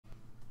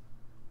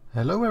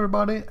Hello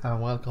everybody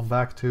and welcome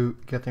back to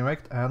Getting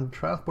Wrecked and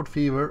Transport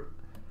Fever.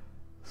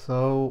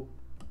 So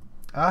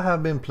I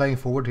have been playing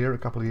forward here a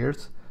couple of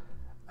years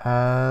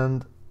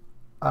and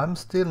I'm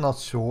still not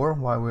sure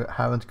why we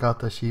haven't got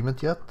the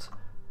achievement yet.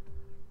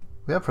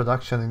 We have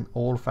production in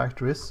all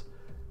factories.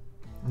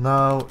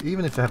 Now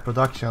even if we have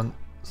production,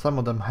 some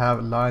of them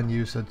have line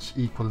usage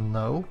equal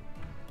no.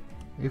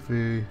 If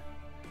we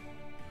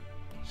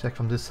check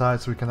from this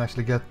side, so we can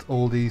actually get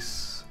all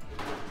these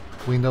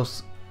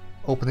windows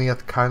opening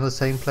at kind of the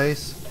same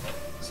place.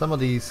 Some of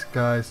these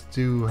guys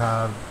do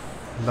have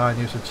line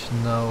usage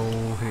no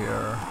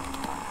here.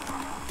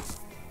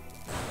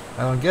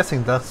 And I'm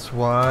guessing that's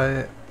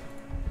why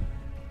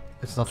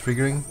it's not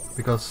triggering,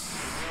 because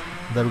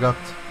they've got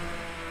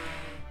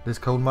this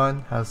coal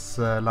mine has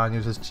line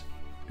usage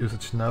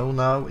no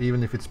now,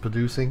 even if it's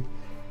producing.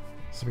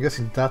 So I'm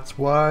guessing that's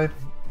why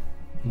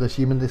the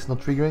achievement is not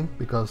triggering,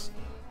 because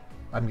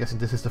I'm guessing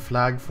this is the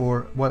flag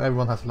for when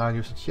everyone has line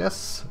usage.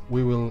 Yes,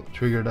 we will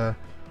trigger the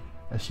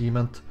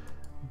achievement,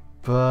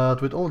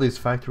 but with all these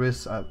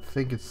factories I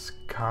think it's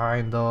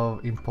kind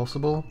of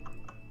impossible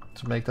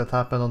to make that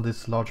happen on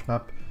this large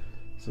map.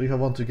 So if I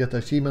want to get the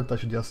achievement, I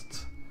should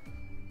just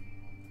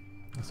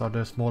start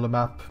a smaller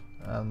map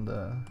and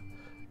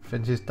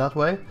finish it that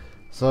way.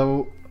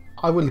 So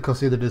I will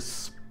consider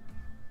this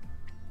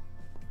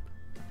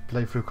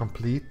playthrough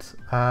complete,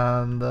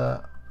 and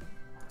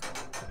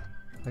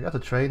I got a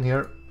train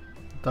here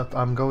that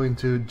I'm going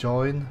to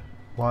join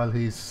while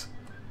he's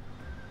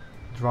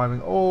driving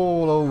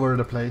all over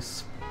the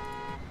place.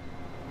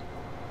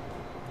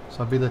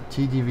 So I'll be the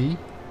TGV.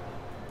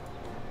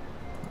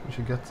 We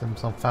should get him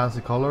some fancy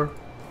color.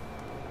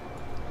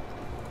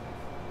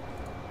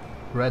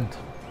 Red.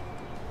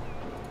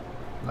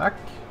 Black.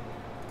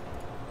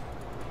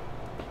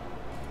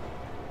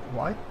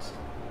 White.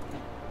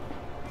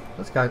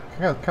 This guy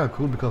kind of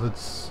cool because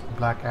it's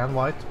black and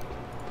white.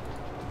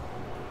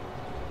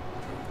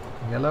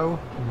 Yellow?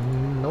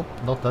 Nope,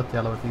 not that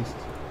yellow at least.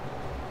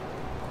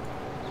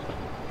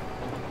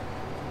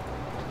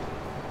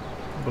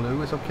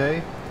 Blue is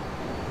okay.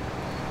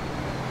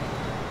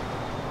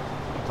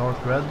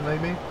 Dark red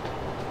maybe?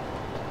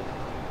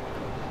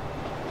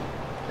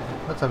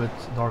 Okay, let's have it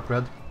dark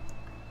red.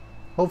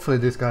 Hopefully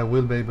this guy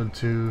will be able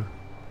to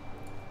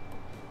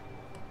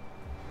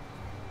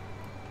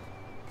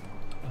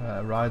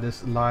ride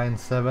this line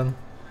 7.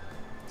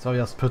 So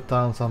just put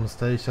down some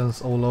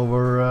stations all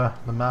over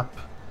the map.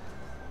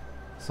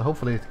 So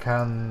hopefully it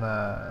can,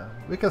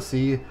 we can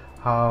see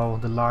how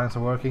the lines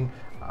are working.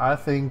 I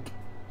think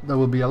there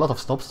will be a lot of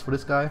stops for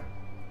this guy,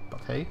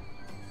 but hey.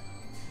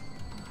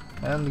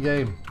 End the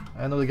game,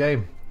 end of the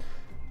game.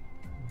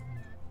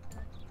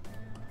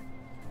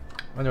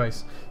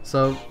 Anyways,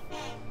 so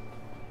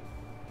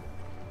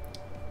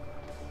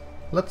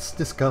let's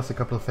discuss a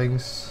couple of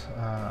things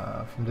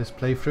from this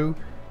playthrough.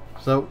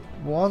 So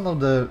one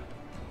of the,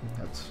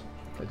 let's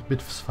play a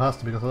bit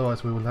faster because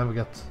otherwise we will never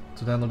get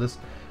to the end of this.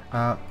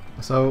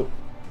 So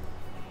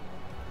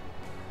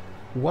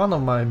one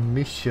of my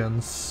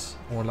missions,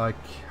 or like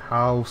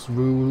house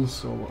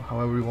rules, or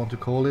however you want to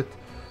call it,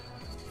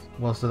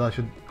 was that I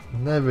should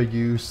never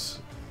use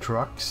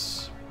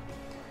trucks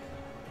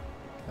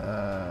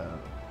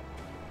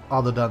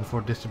other than for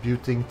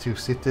distributing to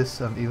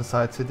cities and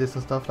inside cities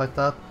and stuff like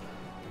that.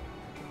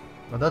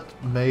 But that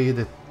made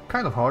it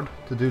kind of hard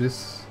to do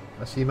this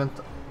achievement,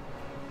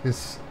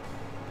 since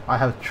I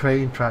have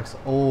train tracks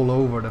all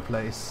over the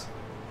place.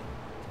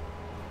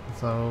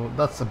 So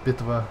that's a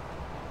bit of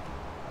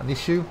an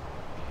issue.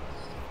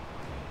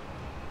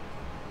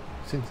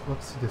 Since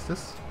what's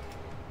this?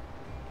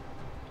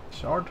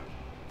 Shard.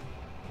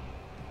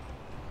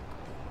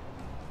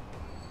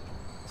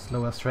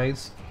 Slow as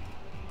trains.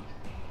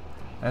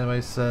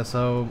 Anyways,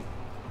 so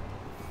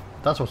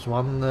that was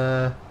one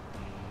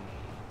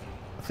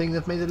thing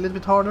that made it a little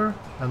bit harder.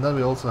 And then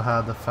we also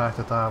had the fact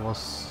that I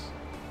was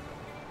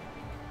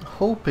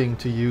hoping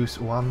to use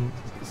one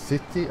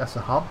city as a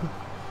hub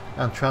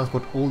and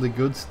transport all the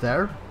goods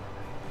there,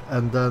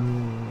 and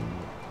then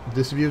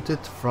distribute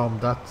it from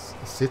that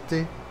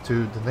city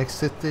to the next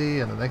city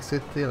and the next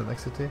city and the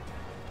next city.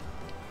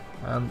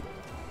 And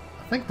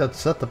I think that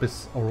setup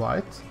is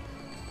alright.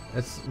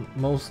 It's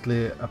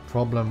mostly a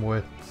problem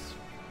with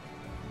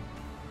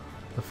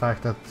the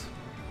fact that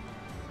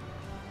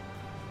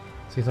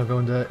since I'm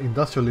going the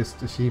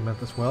Industrialist achievement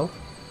as well,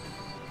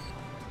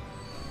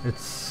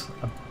 it's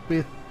a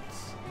bit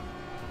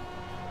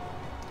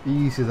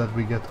easy that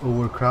we get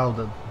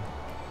overcrowded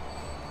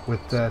with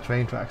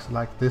train tracks.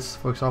 Like this,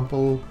 for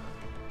example,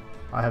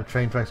 I have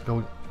train tracks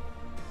going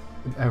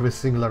in every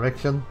single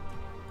direction,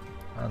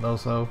 and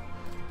also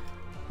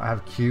I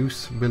have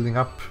queues building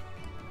up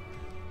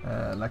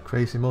like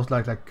crazy. Most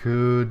likely I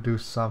could do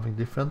something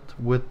different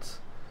with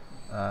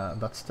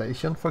that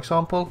station, for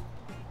example,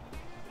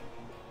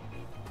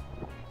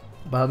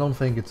 but I don't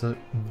think it's a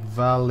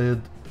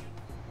valid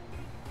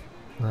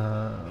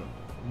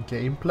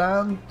game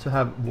plan to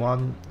have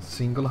one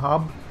single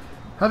hub.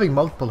 Having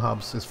multiple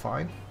hubs is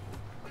fine.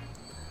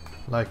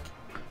 Like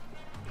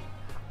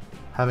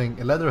having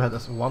a Leatherhead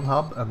as one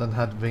hub and then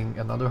having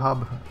another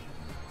hub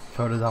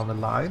further down the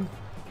line,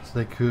 so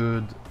they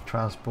could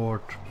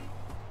transport.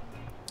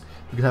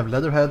 You could have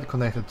Leatherhead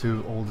connected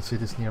to all the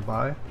cities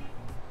nearby,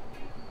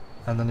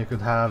 and then you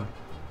could have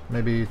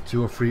maybe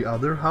 2 or 3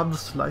 other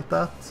hubs like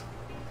that.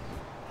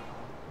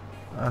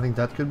 I think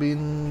that could be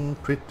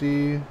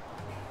pretty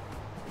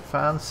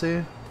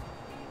fancy.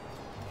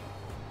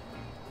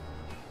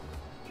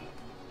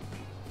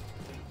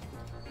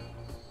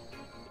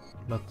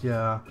 But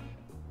yeah,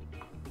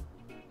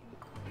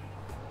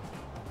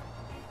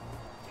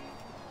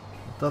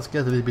 it does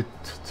get a little bit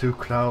too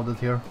crowded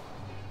here.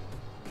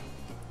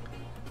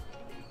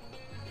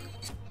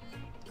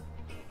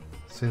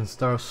 Since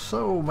there are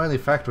so many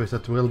factories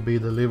that will be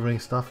delivering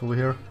stuff over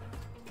here.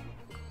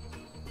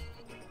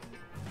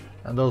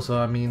 And also,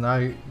 I mean,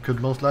 I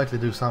could most likely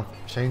do some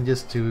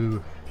changes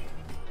to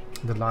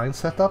the line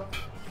setup,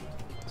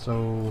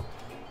 so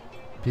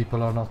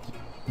people are not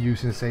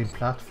using the same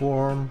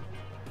platform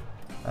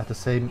at the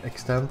same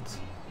extent.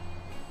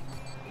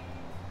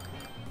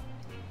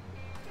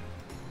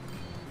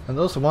 And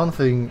also one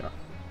thing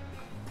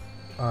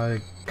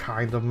I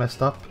kind of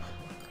messed up,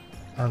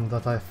 and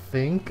that I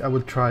think I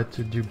will try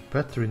to do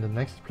better in the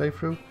next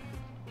playthrough,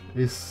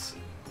 is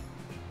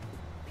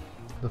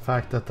the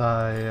fact that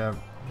I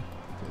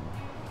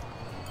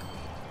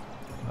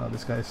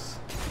this guy's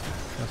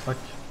stuck.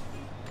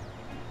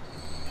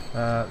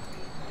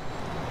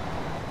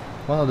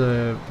 One of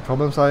the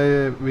problems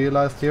I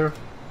realized here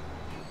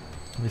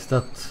is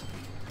that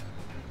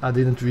I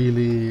didn't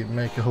really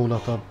make a whole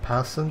lot of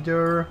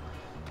passenger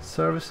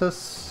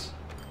services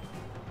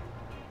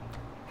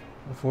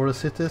for the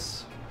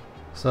cities.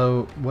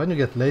 So when you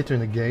get later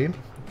in the game,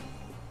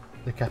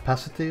 the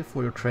capacity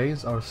for your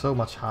trains are so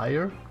much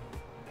higher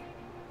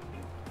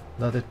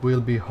that it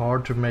will be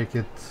hard to make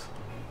it.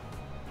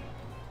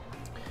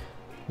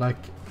 Like,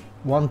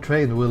 one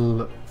train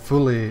will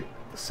fully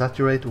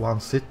saturate one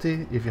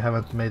city if you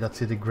haven't made that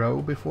city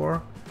grow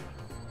before.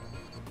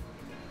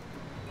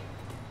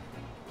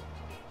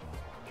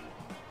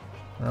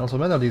 And also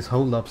many of these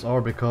holdups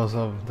are because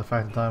of the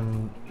fact that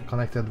I'm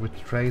connected with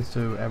trains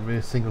to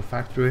every single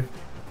factory.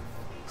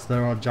 So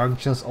there are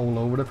junctions all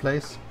over the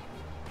place.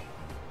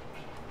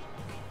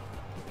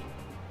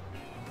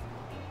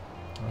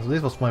 So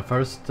this was my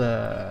first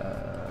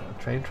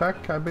train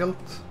track I built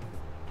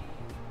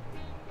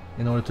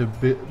in order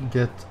to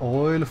get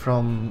oil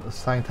from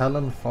St.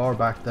 Helen far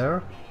back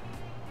there,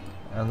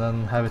 and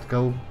then have it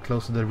go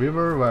close to the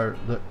river where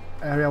the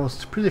area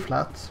was pretty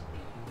flat,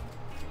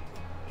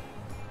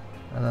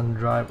 and then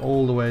drive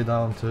all the way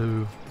down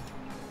to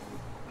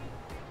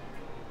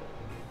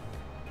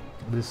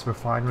this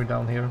refinery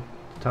down here,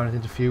 turn it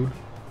into fuel.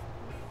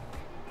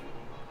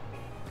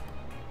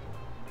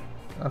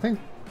 I think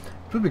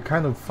it would be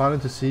kind of funny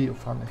to see, it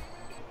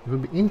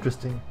would be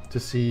interesting to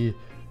see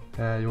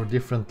your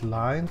different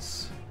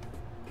lines,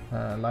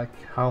 like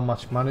how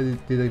much money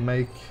did they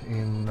make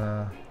in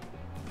the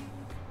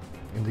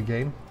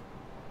game,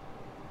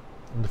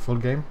 in the full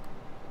game.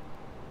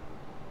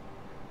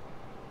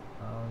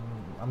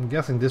 I'm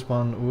guessing this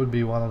one would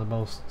be one of the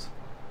most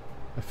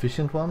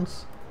efficient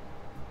ones.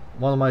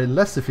 One of my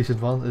less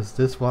efficient ones is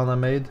this one I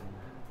made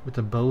with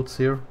the boats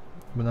here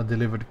when I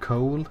delivered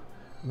coal.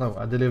 No,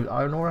 I delivered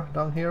iron ore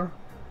down here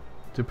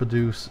to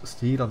produce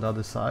steel on the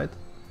other side,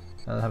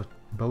 and I have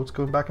boats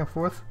going back and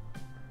forth.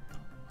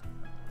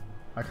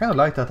 I kind of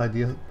like that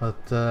idea, but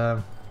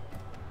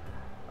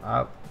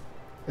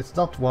it's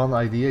not one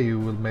idea you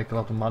will make a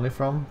lot of money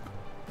from.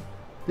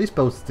 These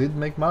boats did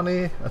make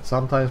money at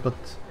some times, but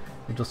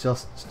it was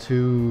just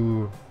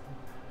too,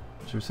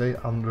 should we say,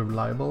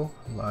 unreliable.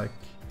 Like,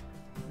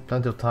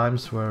 plenty of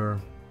times where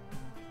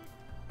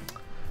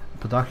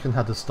production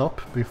had to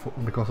stop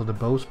because of the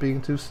boats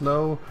being too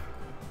slow,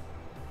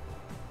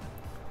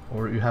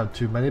 or you have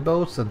too many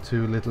boats and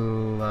too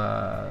little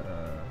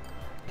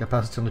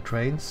capacity on the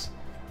trains.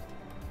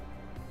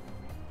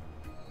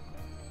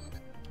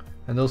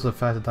 And also the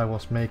fact that I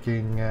was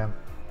making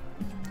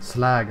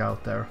slag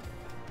out there.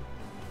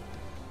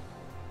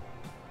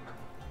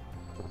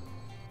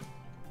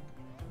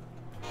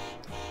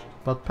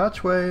 But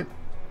Patchway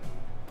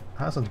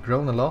hasn't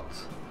grown a lot,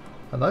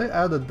 and I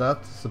added that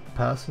as a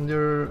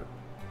passenger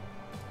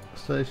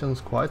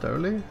stations quite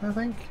early, I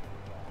think.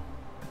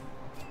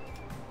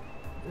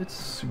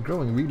 It's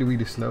growing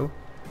really slow.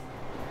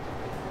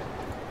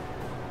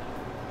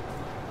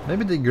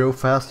 Maybe they grow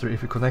faster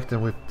if you connect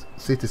them with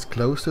cities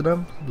close to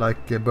them,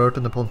 like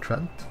Burton upon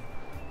Trent.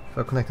 If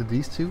I connected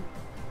these two,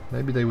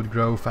 maybe they would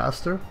grow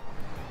faster.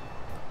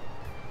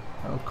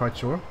 I'm not quite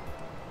sure.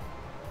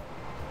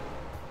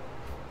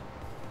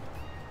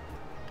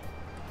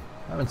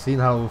 I haven't seen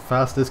how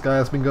fast this guy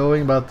has been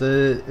going, but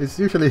it's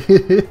usually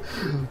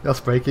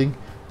just braking,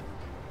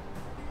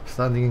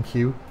 standing in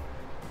queue.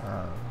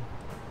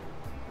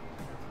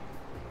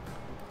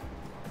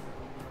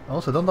 I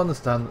also don't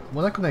understand,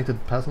 when I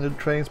connected passenger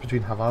trains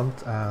between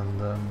Havant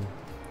and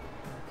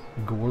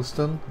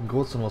Galston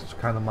was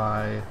kind of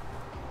my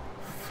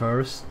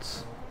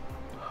first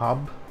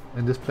hub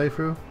in this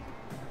playthrough.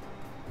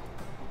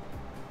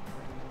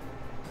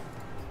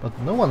 But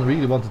no one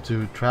really wanted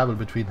to travel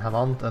between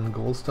Havant and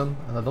Galston,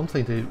 and I don't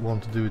think they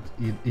want to do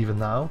it even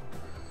now.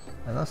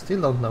 And I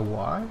still don't know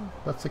why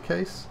that's the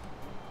case.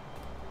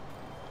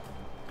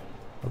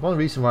 But one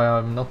reason why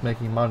I'm not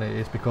making money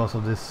is because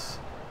of this.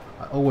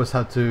 I always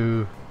had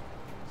to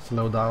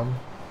slow down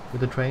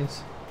with the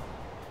trains.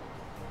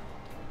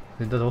 I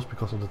think that was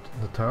because of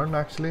the turn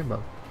actually, but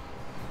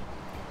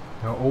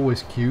there are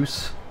always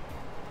queues.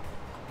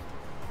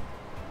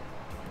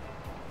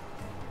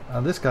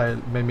 And this guy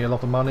made me a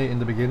lot of money in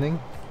the beginning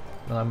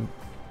when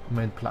I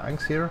made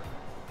planks here.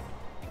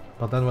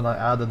 But then when I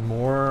added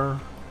more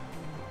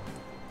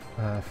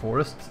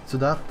forest to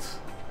that,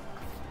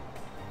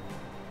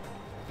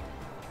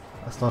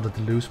 I started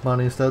to lose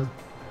money instead.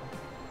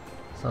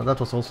 So that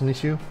was also an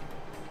issue.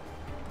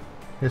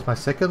 Here's my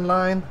second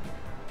line,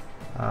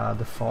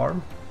 the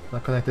farm. I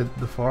connected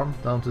the farm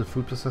down to the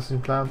food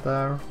processing plant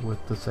there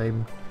with the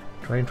same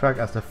train track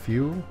as the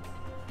fuel.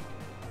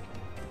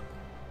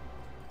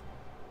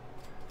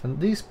 And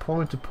these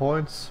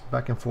point-to-points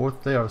back and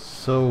forth, they are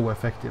so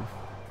effective.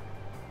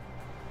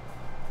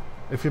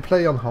 If you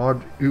play on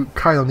hard, you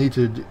kind of need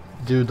to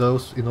do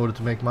those in order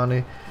to make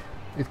money.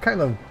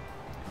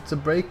 It's a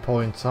break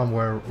point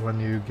somewhere when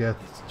you get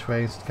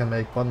trains that can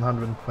make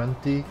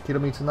 120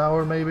 kilometers an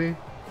hour maybe.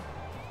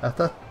 At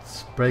that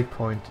break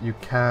point you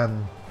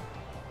can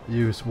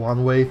use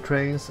one-way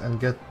trains and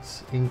get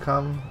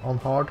income on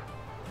hard.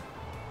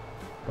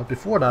 But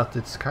before that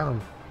it's kind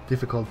of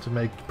difficult to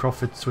make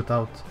profits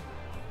without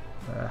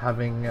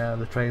having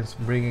the trains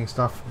bringing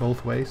stuff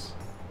both ways.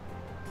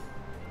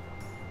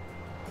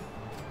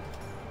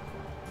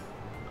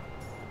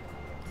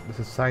 This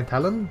is St.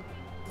 Helen.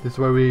 This is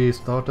where we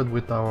started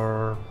with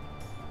our...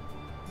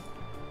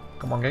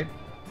 Come on, game.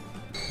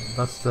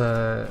 That's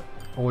the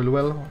oil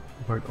well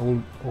where it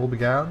all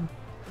began.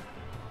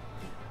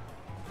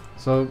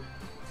 So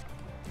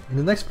in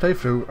the next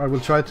playthrough I will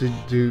try to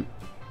do...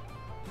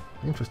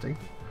 Interesting.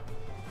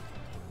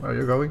 Where are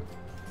you going?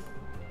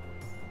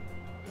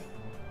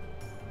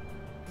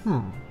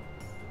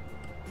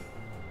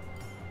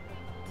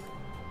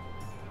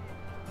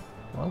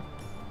 Well,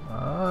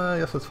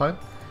 yes, that's fine.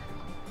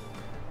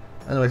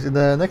 Anyways, in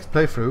the next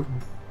playthrough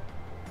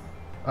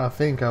I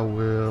think I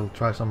will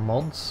try some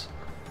mods,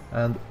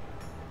 and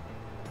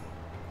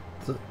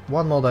the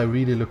one mod I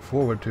really look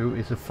forward to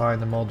is to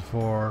find a mod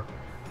for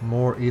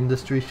more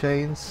industry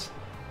chains,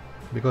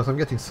 because I'm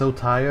getting so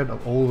tired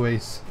of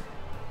always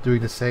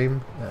doing the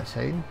same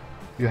chain.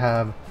 You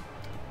have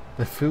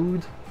the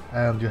food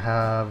and you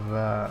have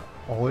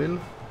oil,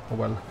 or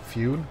well,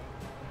 fuel.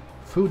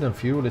 Food and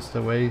fuel is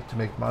the way to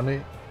make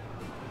money,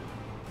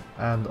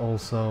 and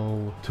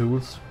also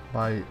tools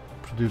by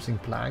producing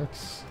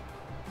planks.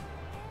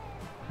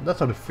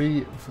 That's are the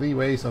three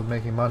ways of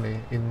making money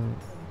in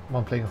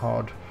one playing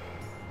hard.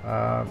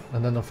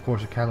 And then of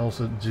course you can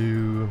also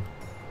do...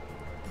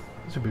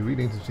 This would be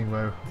really interesting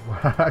where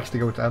we're actually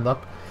going to end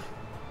up.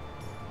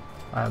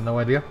 I have no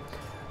idea.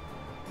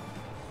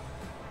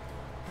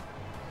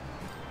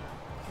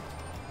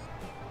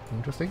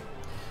 Interesting.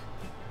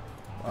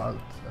 But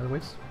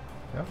anyways,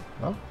 yeah,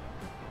 well,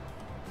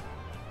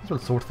 this will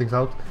sort things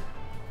out.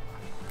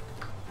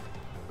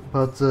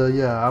 But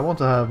yeah, I want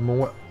to have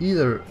more,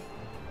 either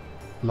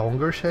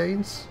longer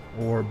chains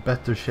or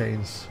better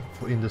chains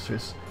for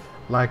industries.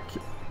 Like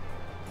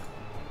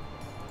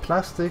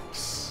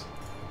plastics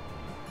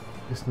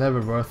is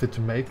never worth it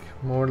to make,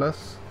 more or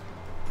less.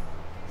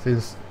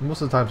 Since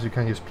most of the times you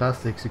can use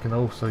plastics, you can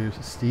also use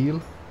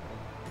steel.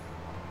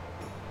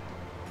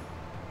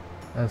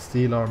 And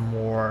steel are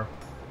more,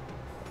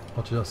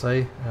 what should I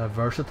say,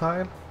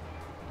 versatile,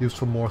 used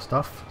for more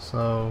stuff.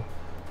 So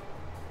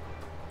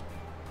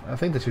I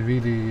think they should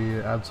really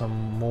add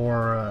some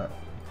more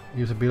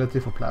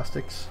usability for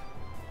plastics.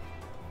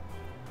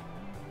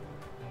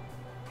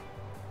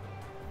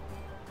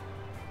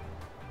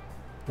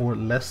 Or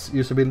less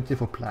usability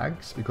for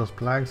planks, because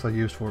planks are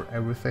used for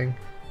everything.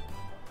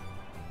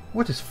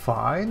 Which is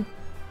fine,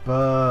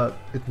 but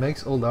it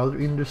makes all the other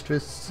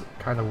industries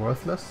kind of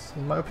worthless,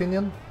 in my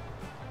opinion.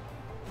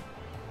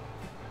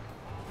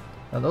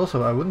 And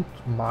also I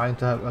wouldn't mind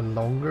to have a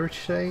longer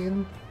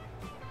chain,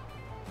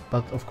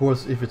 but of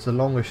course if it's a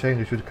longer chain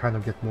you should kind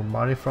of get more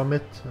money from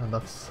it, and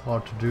that's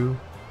hard to do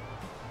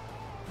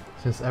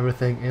since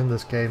everything in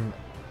this game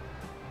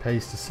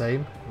pays the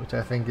same, which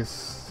I think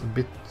is a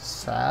bit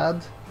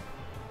sad.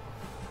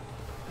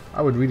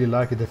 I would really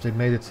like it if they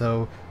made it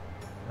so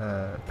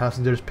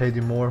passengers paid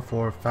you more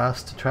for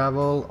fast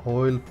travel,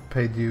 oil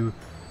paid you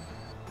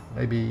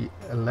maybe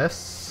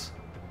less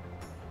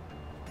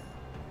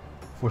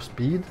for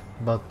speed,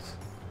 but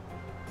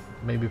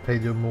maybe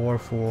paid you more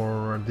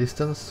for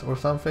distance or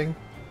something.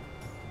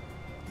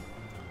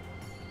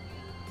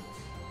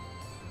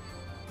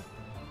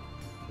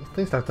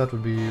 Things like that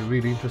would be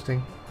really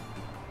interesting.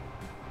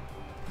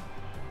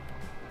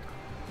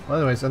 Well,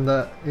 anyways, and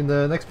in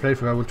the next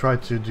playthrough I will try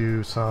to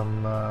do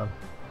some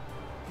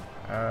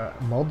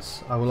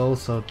mods. I will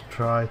also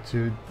try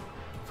to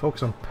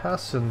focus on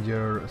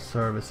passenger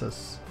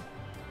services,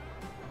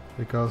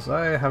 because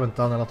I haven't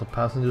done a lot of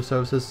passenger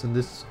services in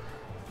this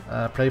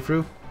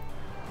playthrough.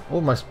 All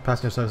my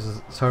passenger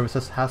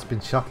services has been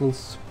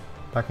shuttles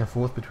back and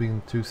forth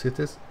between two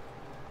cities,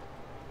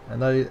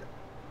 and I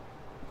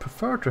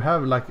prefer to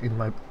have, like in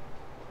my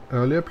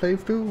earlier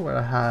playthrough where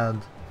I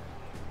had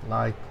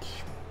like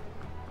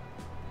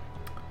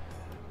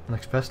an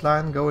express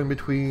line going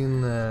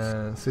between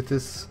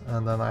cities,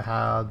 and then I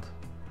had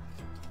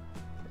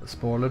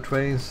spoiler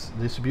trains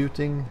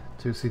distributing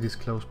to cities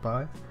close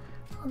by.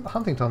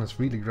 Huntington has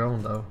really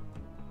grown though.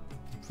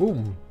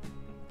 Boom!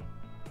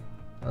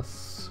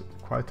 That's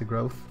quite the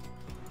growth.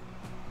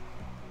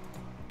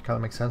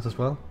 Kinda makes sense as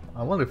well.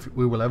 I wonder if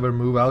we will ever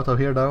move out of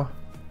here though.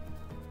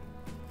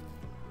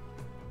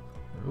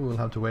 We will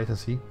have to wait and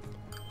see.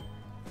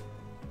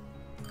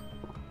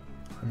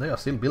 And they are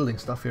still building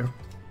stuff here.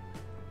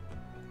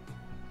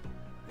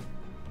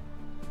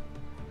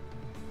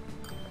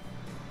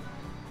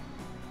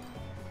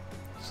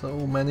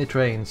 So many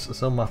trains,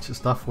 so much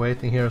stuff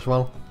waiting here as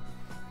well.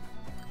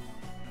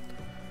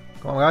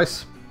 Come on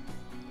guys!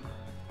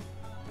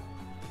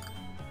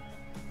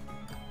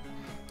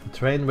 The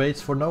train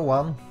waits for no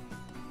one.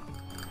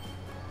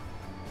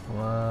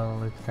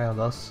 Well, it kind of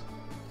does.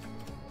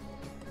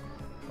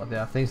 But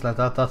yeah, things like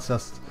that, that's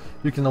just...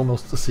 you can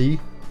almost see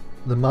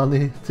the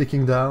money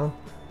ticking down.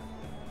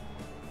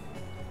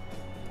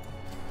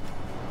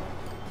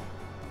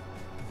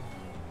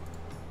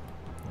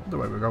 The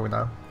way we're going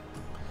now.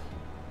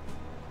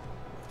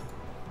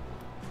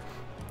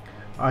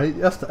 I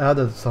just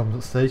added some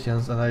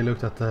stations and I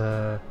looked at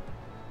the...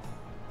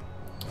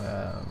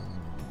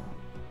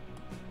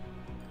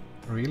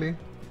 really?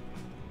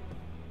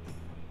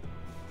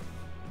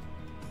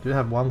 Do you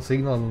have one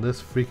signal on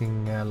this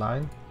freaking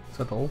line? Is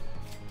that all?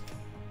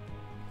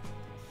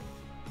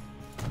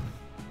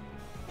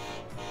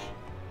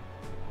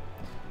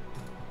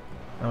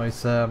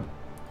 Anyways, I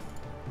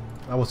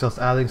was just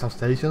adding some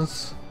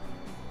stations,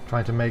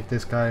 trying to make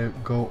this guy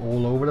go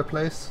all over the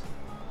place.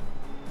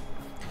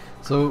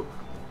 So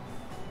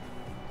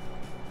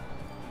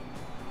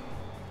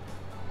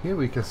here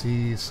we can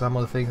see some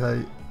of the things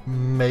I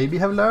maybe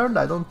have learned.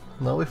 I don't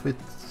know if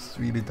it's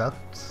really that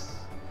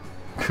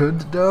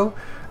good though,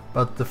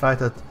 but the fact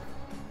that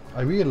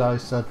I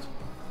realized that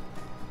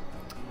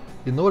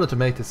in order to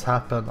make this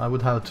happen I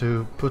would have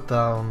to put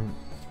down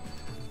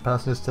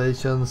passenger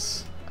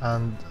stations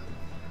and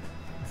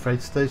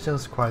freight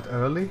stations quite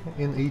early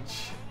in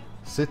each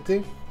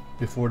city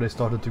before they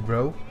started to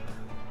grow.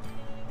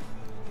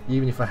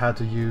 Even if I had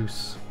to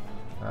use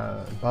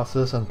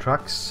buses and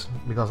trucks,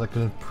 because I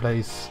couldn't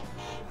place...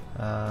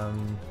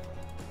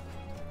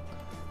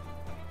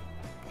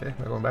 okay,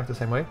 we're going back the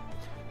same way.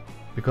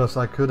 Because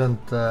I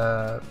couldn't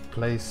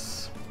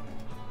place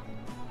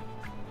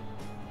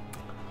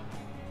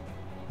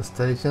the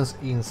stations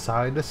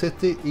inside the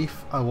city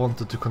if I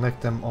wanted to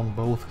connect them on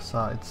both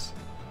sides.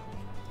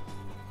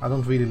 I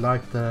don't really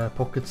like the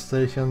pocket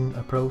station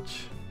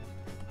approach.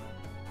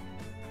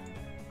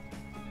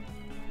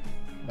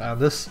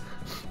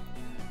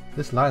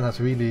 This line has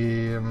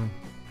really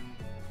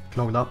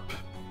clogged up.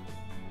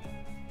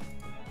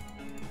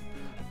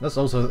 That's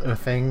also a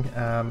thing.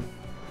 I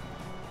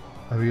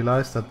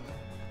realized that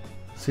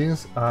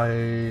since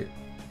I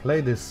play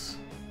this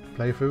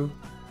playthrough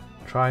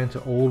trying to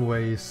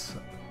always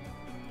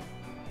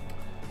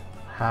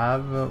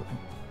have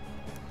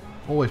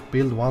always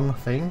build one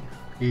thing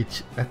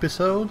each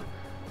episode,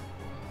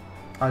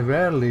 I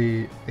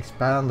rarely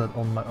expanded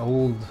on my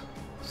old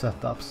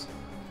setups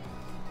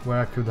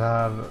where I could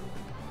have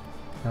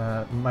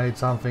made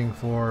something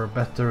for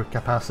better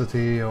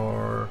capacity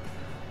or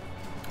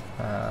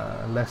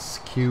less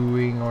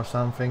queuing or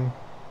something.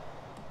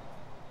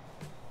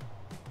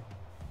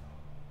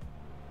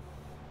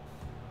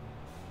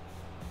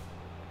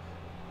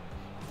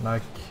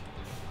 Like,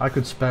 I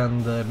could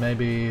spend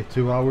maybe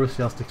 2 hours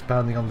just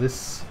expanding on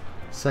this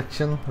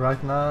section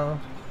right now,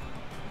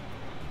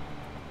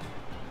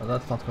 but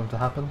that's not going to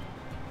happen.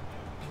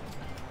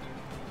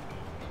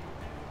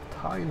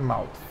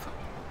 Tynemouth.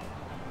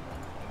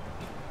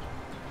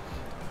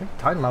 I think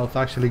Tynemouth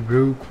actually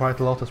grew quite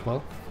a lot as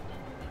well.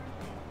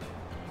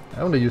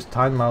 I only used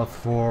Tynemouth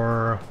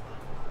for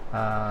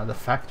the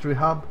factory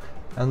hub,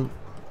 and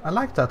I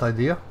like that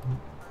idea,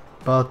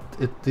 but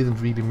it didn't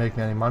really make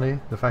me any money.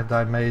 The fact that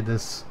I made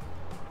this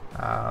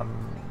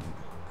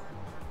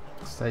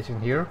station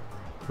here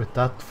with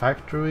that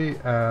factory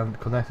and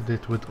connected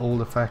it with all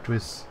the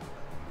factories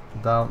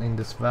down in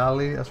this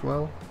valley as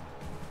well.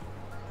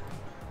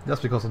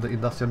 Just because of the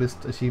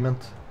Industrialist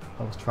achievement,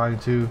 I was trying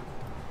to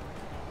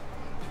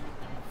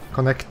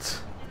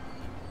connect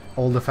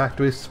all the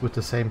factories with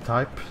the same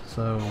type,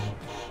 so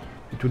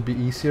it would be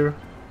easier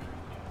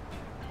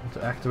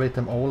to activate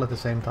them all at the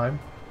same time,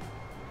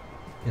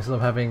 instead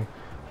of having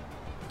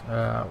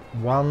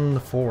one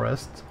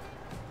forest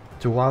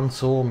to one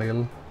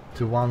sawmill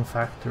to one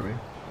factory.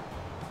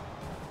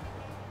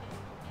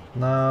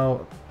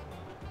 Now,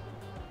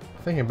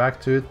 thinking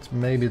back to it,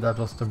 maybe that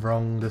was the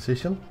wrong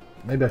decision.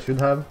 Maybe I should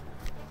have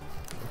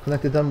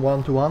connected them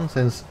one to one,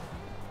 since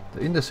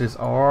the industries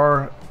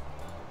are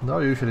There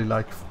are usually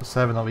like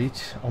 7 of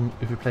each on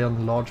if you play on a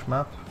large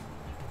map.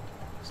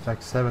 It's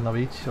like 7 of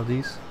each of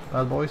these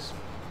bad boys.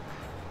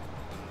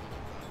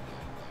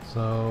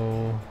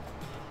 So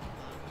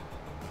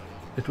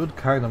it would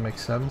kind of make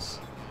sense.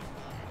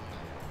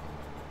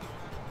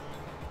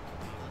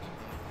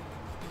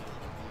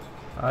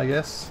 I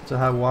guess to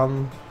have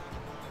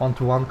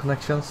one-to-one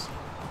connections,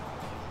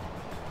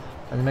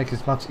 and it makes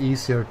it much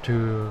easier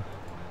to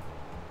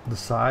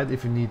decide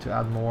if you need to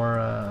add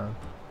more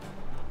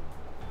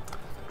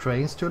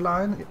trains to a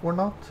line or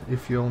not,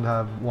 if you only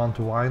have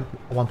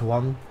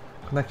one-to-one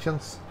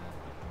connections.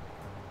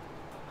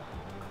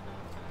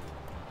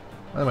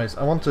 Anyways,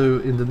 I want to,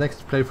 in the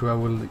next playthrough I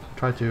will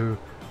try to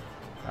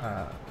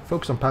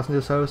focus on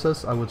passenger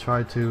services. I will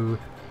try to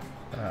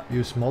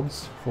use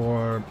mods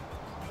for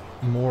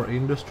more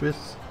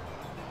industries.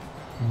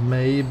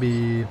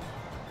 Maybe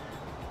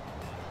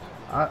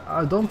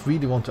I don't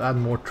really want to add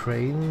more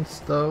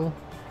trains though,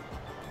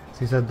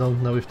 since I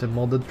don't know if the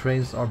modded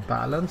trains are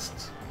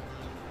balanced.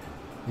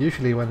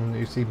 Usually when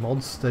you see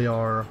mods they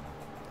are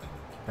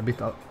a bit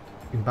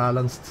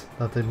imbalanced,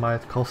 that they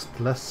might cost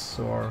less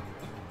or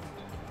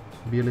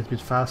be a little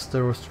bit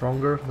faster or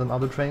stronger than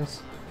other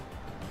trains.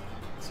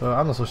 So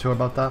I'm not so sure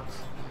about that.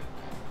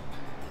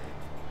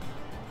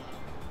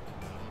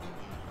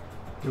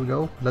 Here we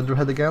go,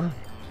 Leatherhead again.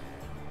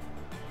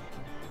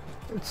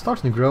 It's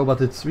starting to grow,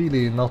 but it's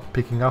really not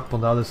picking up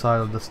on the other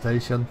side of the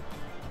station.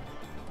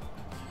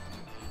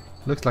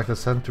 Looks like the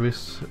center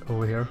is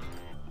over here.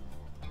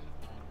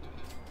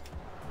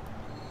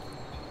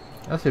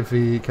 Let's see if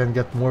we can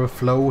get more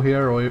flow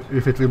here, or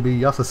if it will be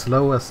just as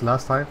slow as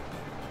last time.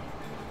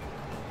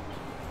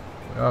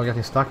 We are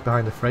getting stuck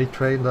behind the freight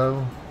train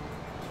though.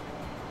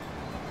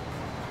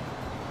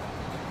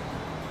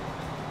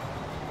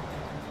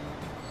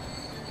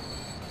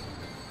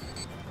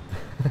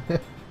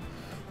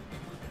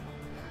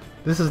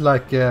 This is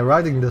like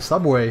riding the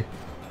subway,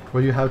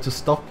 where you have to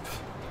stop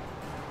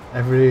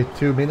every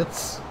 2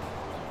 minutes.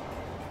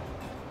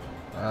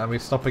 We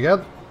stop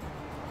again,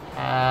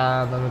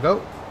 and then we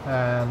go,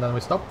 and then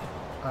we stop,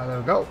 and then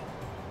we go.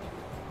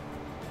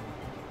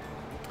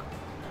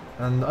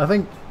 And I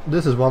think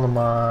this is one of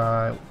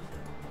my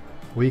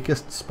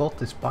weakest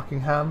spots, is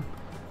Buckingham.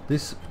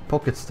 This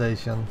pocket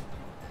station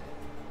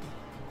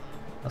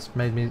has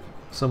made me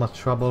so much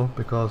trouble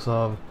because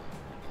of,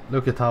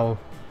 look at how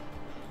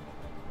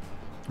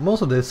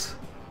most of this,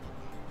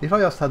 if I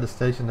just had a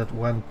station that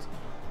went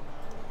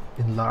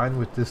in line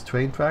with this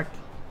train track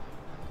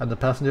and the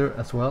passenger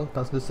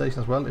station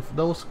as well, if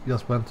those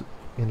just went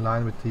in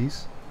line with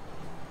these,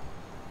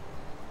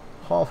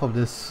 half of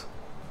this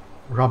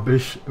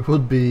rubbish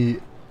would be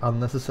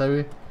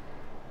unnecessary.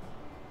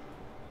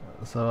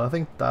 So I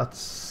think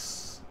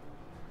that's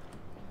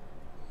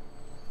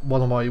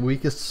one of my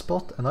weakest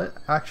spots, and I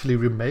actually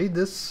remade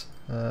this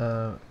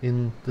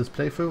in this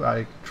playthrough.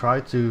 I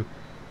tried to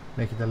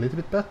make it a little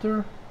bit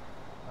better.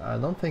 I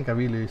don't think I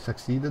really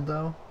succeeded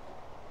though.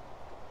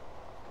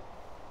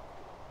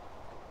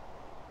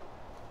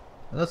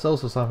 And that's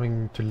also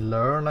something to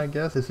learn, I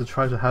guess, is to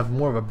try to have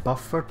more of a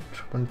buffer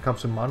when it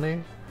comes to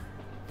money.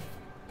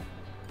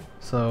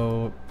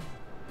 So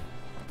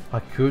I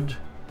could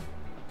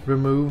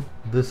remove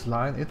this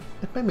line. It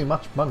made me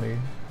much money.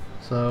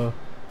 So,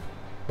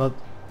 but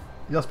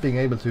just being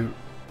able to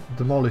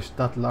demolish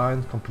that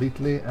line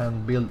completely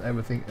and build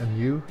everything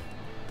anew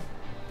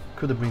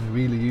could have been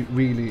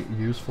really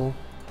useful.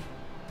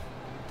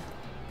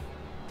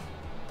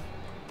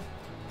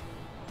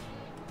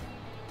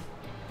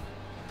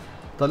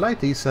 I like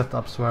these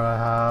setups where I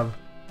have,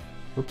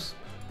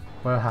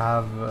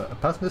 a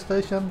passenger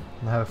station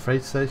and I have a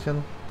freight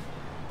station,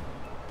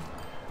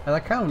 and I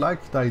kind of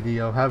like the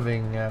idea of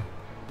having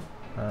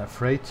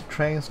freight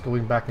trains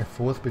going back and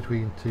forth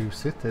between two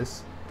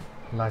cities,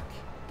 like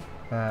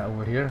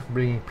over here,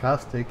 bringing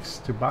plastics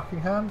to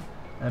Buckingham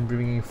and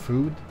bringing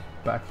food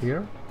back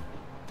here.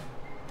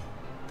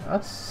 I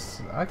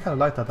kind of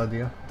like that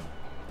idea.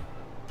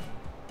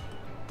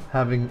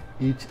 Having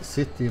each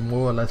city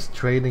more or less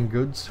trading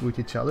goods with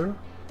each other.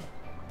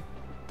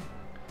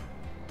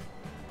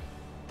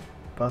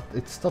 But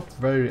it's not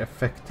very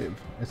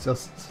effective. It's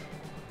just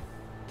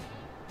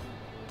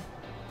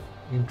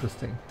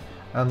interesting.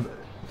 And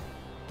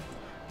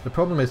the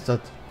problem is that,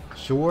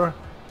 sure,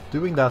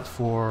 doing that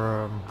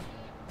for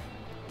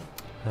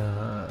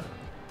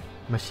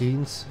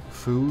machines,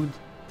 food,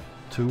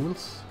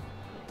 tools,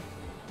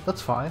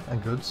 that's fine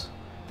and goods,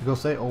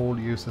 because they all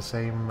use the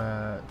same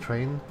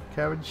train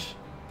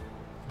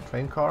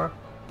car.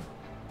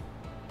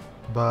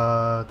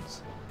 But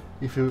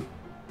if you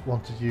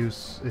want to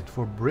use it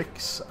for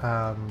bricks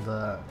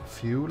and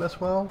fuel as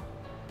well,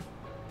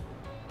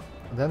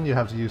 then you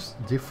have to use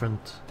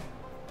different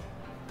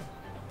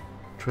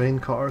train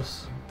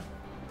cars.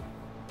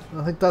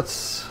 I think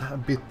that's a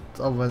bit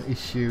of an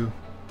issue,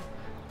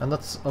 and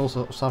that's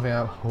also something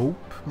I hope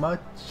might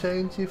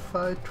change if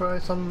I try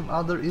some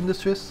other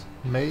industries.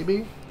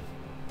 Maybe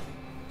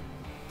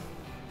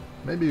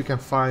you can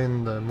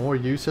find more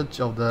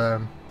usage of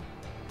the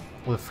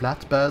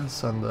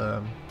flatbeds and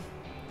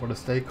for the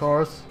stay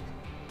cars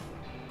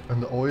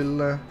and the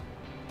oil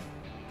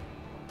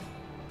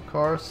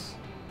cars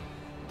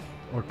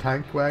or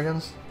tank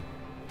wagons.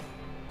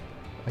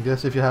 I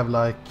guess if you have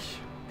like,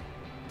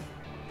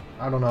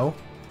 I don't know,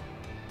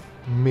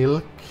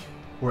 milk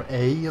or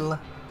ale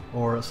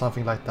or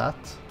something like that,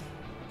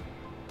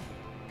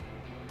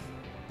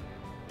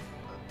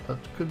 that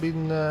could be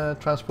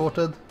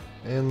transported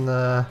in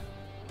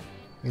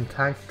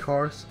tank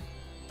cars.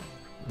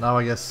 Now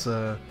I guess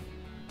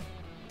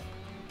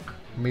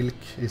milk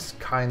is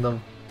kind of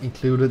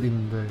included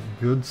in the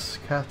goods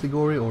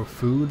category or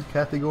food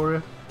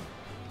category,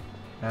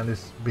 and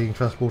is being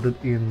transported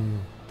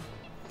in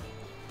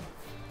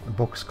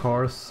box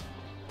cars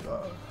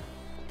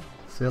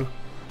still.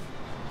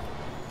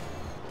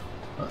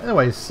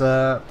 Anyways,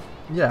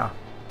 yeah,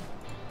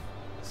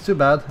 it's too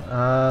bad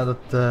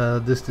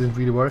that this didn't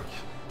really work.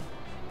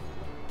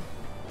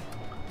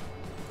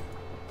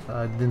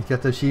 I didn't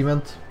get the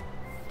achievement,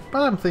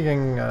 but I'm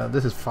thinking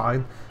this is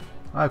fine.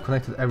 I've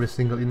connected every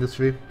single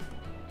industry.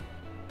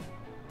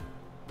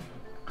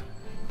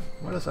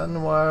 Where is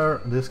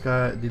anywhere this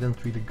guy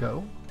didn't really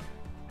go?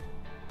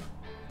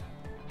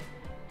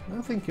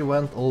 I think he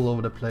went all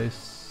over the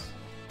place.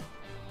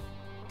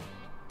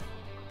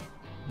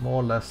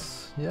 More or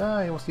less.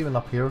 Yeah, he was even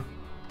up here.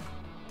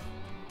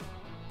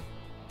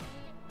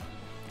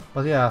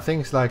 But yeah,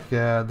 things like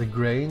the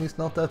grain is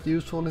not that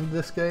useful in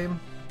this game.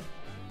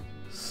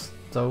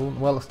 Stone,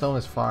 well, stone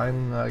is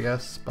fine, I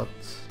guess, but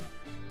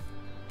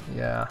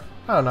yeah,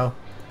 I don't know.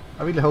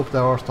 I really hope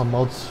there are some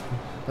mods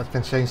that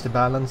can change the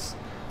balance.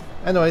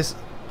 Anyways,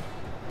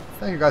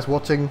 thank you guys for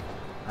watching,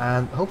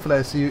 and hopefully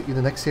I see you in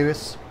the next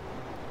series.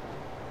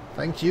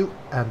 Thank you,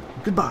 and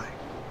goodbye!